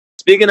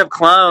Speaking of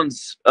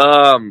clowns,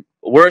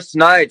 Worst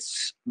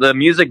Nites, the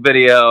music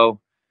video.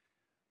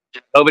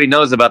 Nobody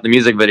knows about the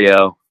music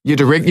video. You're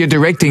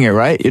directing it,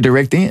 right? You're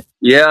directing it?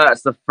 Yeah,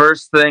 it's the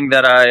first thing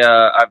that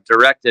I've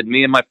directed.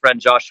 Me and my friend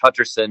Josh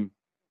Hutcherson,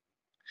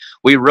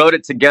 we wrote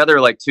it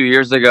together like 2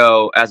 years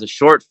ago as a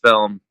short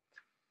film,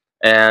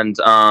 and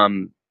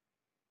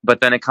but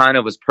then it kind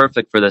of was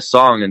perfect for this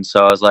song, and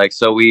so I was like,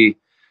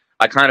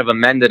 I kind of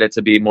amended it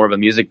to be more of a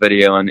music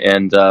video,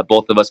 and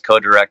both of us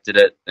co-directed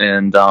it.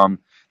 And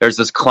there's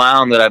this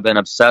clown that I've been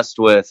obsessed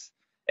with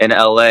in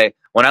LA.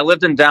 When I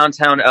lived in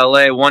downtown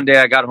LA, one day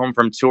I got home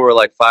from tour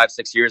like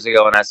 5-6 years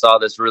ago, and I saw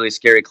this really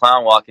scary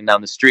clown walking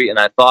down the street, and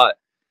I thought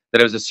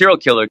that it was a serial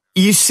killer.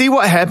 You see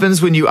what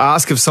happens when you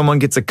ask if someone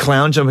gets a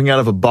clown jumping out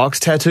of a box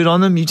tattooed on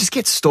them? You just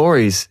get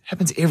stories.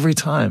 Happens every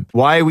time.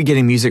 Why are we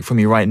getting music from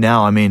you right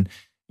now? I mean,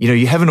 you know,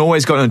 you haven't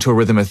always gotten into a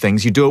rhythm of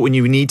things. You do it when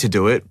you need to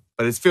do it,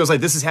 but it feels like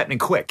this is happening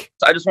quick.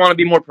 I just want to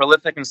be more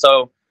prolific, and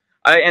so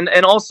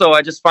and also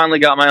I just finally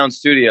got my own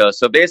studio.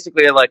 So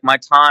basically, like, my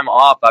time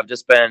off, I've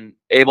just been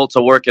able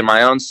to work in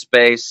my own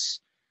space,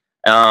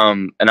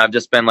 and I've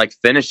just been like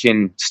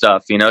finishing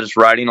stuff, you know, just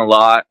writing a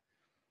lot,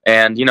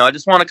 and you know, I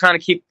just want to kind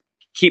of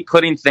keep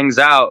putting things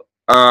out.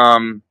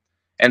 And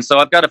so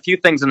I've got a few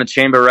things in the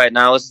chamber right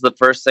now. This is the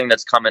first thing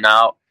that's coming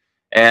out,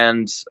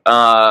 and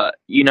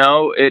you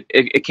know,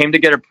 it came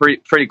together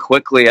pretty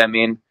quickly. I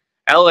mean,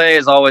 LA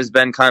has always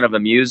been kind of a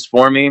muse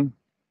for me.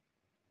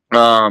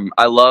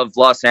 I love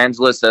Los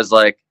Angeles as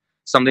like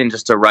something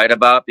just to write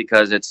about,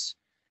 because it's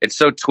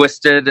so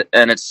twisted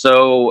and it's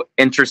so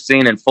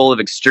interesting and full of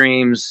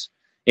extremes,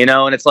 you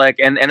know. And it's like,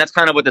 and that's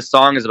kind of what this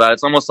song is about.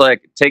 It's almost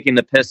like taking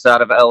the piss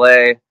out of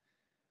LA.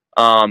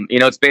 You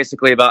know, it's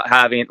basically about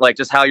having like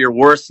just how your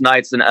worst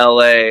nights in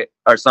LA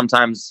are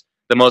sometimes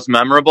the most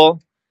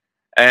memorable.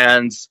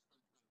 And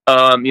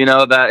you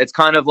know, that it's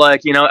kind of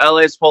like, you know,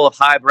 LA is full of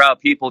highbrow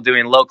people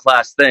doing low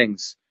class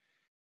things.